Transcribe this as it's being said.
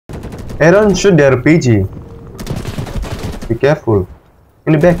Hey, don't shoot the RPG. Be careful.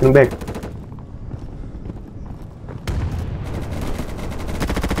 In the back, in the back.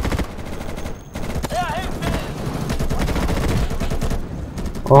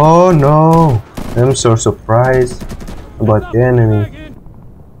 Oh no! I'm so surprised about the enemy.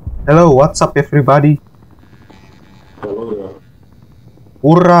 Hello, what's up everybody? Hello there.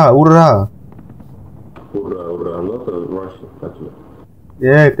 Hurrah, hurrah! Hurrah, hurrah. Not a Russian, actually.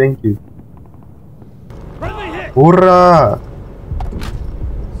 Yeah, thank you. Hurrah!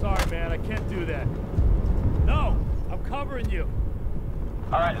 Sorry, man, I can't do that. No, I'm covering you.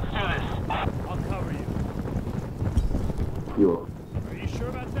 All right, let's do this. I'll cover you. You. Are you sure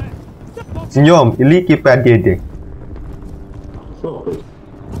about that? Senyum, ili kita dede. So, please.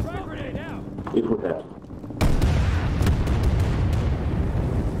 Frag grenade out. It would have.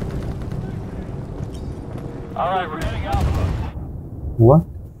 All right, we're heading out. What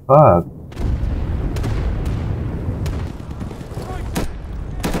the fuck?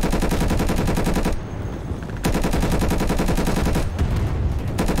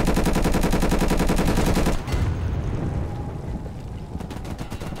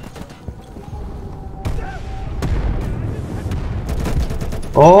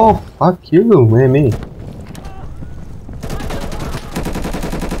 Oh, fuck you, Mimi.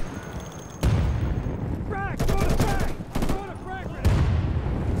 Frag! Throw the frag! Throw the frag grenade!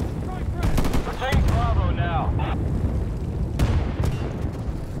 Strike frag! We're taking Bravo now.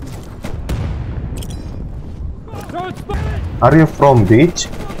 Throw it smoke! Are you from beach?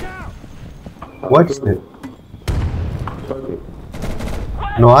 Look out! What is that? Turkey.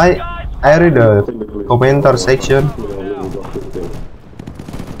 No, I read the commenter section.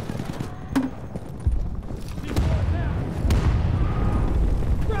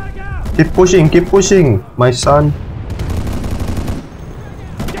 Frag out! Keep pushing, my son.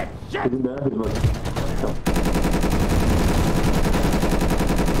 Get shit! Isn't that his one?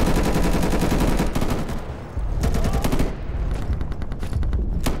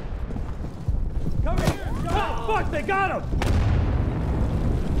 Come here! Oh, fuck, they got him!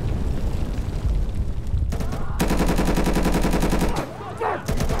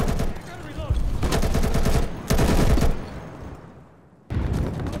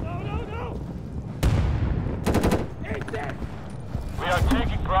 No! Eat this! We are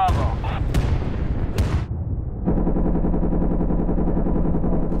taking Bravo.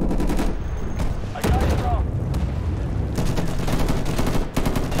 I got it, bro.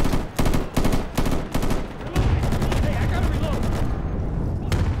 Hey, I gotta reload.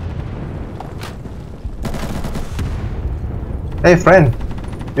 Hey friend,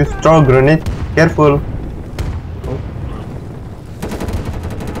 you throw a grenade. Careful.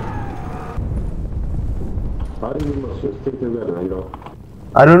 How do you must stick together, you know?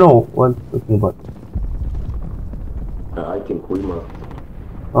 I don't know what you're talking about. I think we must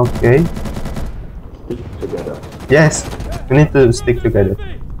Okay. stick together. Yes, we need to stick together.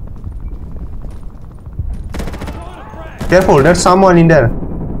 Careful, there's someone in there.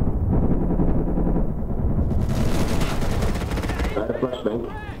 Flashbang.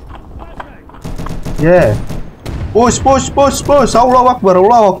 Yeah. Push. Allahu Akbar,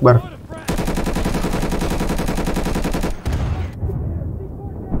 Allahu Akbar.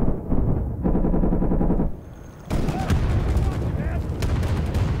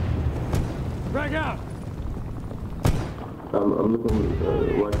 Frag out! I'm looking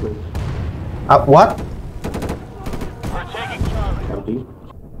right place. What? We're taking Charlie. Empty.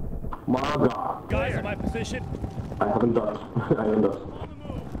 My God. Guys in my position. I haven't dodged. I haven't dodged.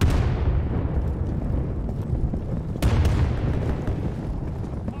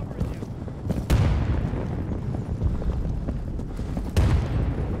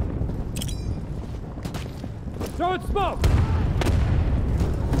 Throw it smoke!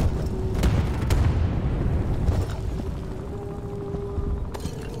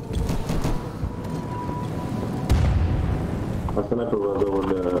 A sniper was over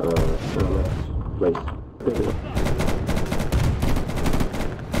the left place. Take it.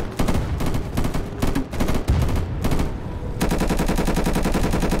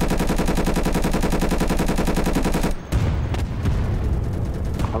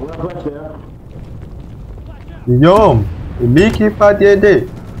 I'm gonna flash there. Senyum, ili kita dede.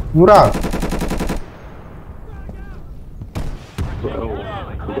 Murah. Let's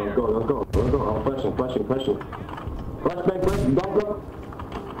go. I'm flashing. Flashbang, don't go.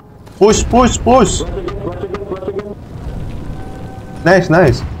 Push. Flash again.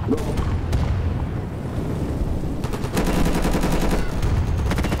 Nice.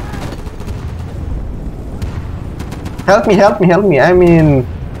 Help me. I mean,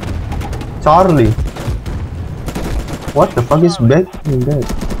 Charlie. What the fuck is back in that?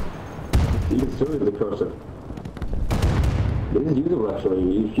 You can still use the cursor. This is usable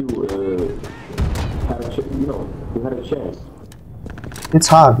actually if you had a you had a chance. It's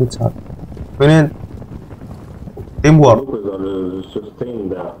hard. We need teamwork. It's just saying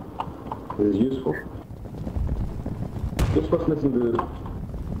that it is useful. Just what's missing the.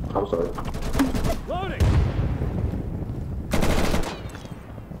 I'm sorry. Loading!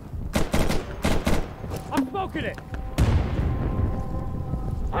 I'm smoking it!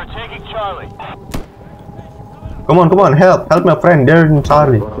 We're taking Charlie. Come on, help my friend. They're in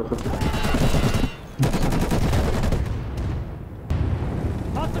Charlie.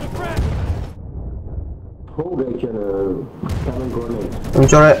 Oh, they can cannon grenade. I'm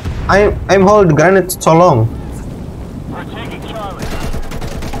sorry. I'm holding grenade so long. We're taking Charlie.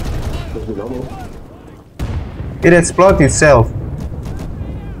 This is normal. It explodes itself.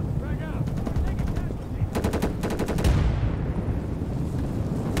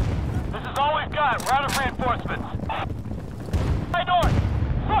 This is all we've got. We're out of reinforcements. High north!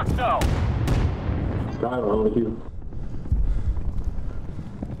 Fuck no! Sky, I'm with you.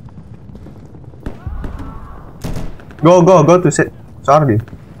 Go to Charlie.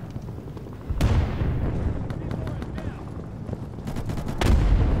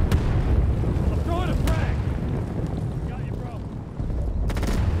 I'm throwing a frag! Got you, bro.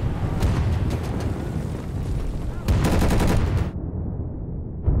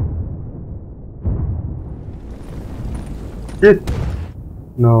 Shit.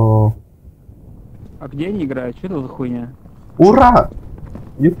 No. А где они играют? Что это за хуйня? Ура!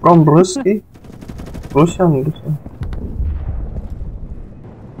 You from Russia? Russian.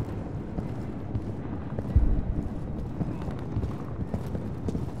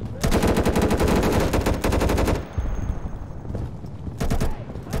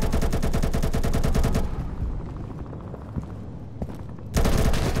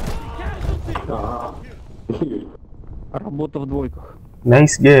 Работа в двойках.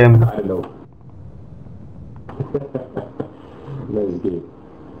 Nice game. I know. Nice game.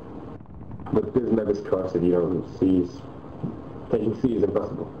 But this map is cursed, C is... Taking C is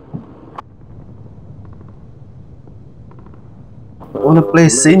impossible. Wanna play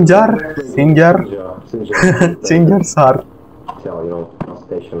Sinjar? Sinjar's hard. Tell,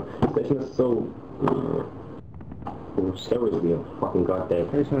 station. Station is so... seriously, fucking goddamn.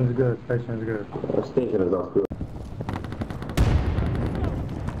 Station's good. Station is not good.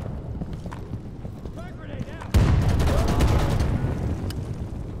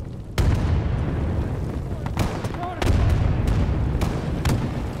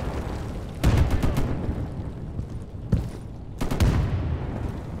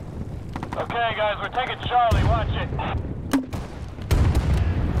 Okay, guys, we're taking Charlie. Watch it.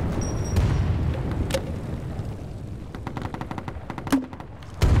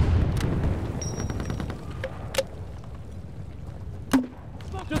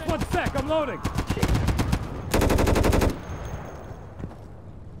 Just 1 sec, I'm loading.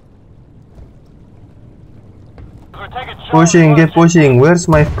 We're taking Charlie. Get pushing. Where's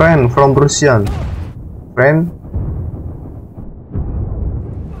my friend from Russian? Friend?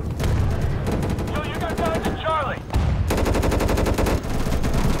 You got guys in Charlie.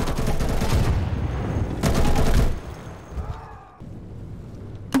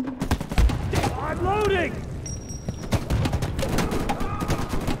 I'm loading.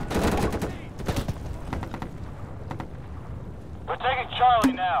 We're taking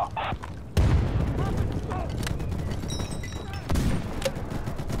Charlie now.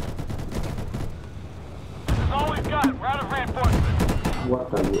 This is all we've got. We're out of reinforcements.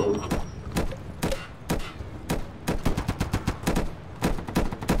 What are you?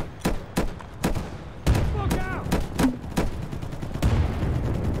 Look out!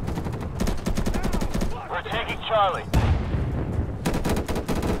 We're taking Charlie.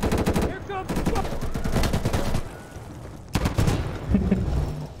 Here comes.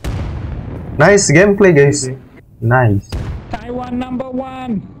 Nice gameplay, guys. Nice. Taiwan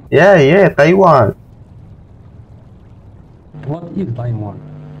 #1. Yeah, Taiwan. What is Taiwan?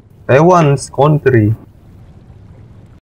 Taiwan's country.